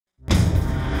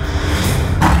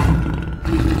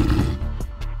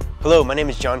Hello, my name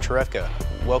is John Cherevka.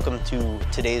 Welcome to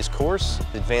today's course,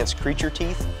 Advanced Creature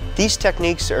Teeth. These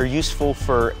techniques are useful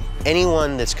for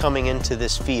anyone that's coming into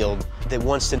this field that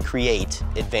wants to create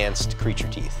advanced creature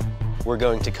teeth. We're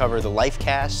going to cover the life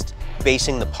cast,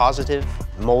 basing the positive,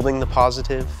 molding the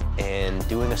positive, and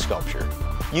doing a sculpture.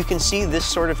 You can see this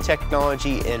sort of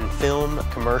technology in film,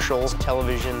 commercials,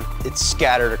 television. It's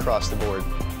scattered across the board.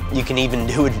 You can even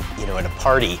do it, at a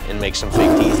party and make some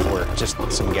fake teeth or just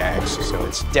some gags. So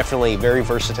it's definitely very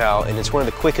versatile, and it's one of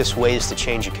the quickest ways to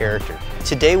change a character.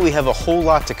 Today we have a whole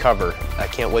lot to cover. I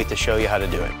can't wait to show you how to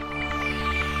do it.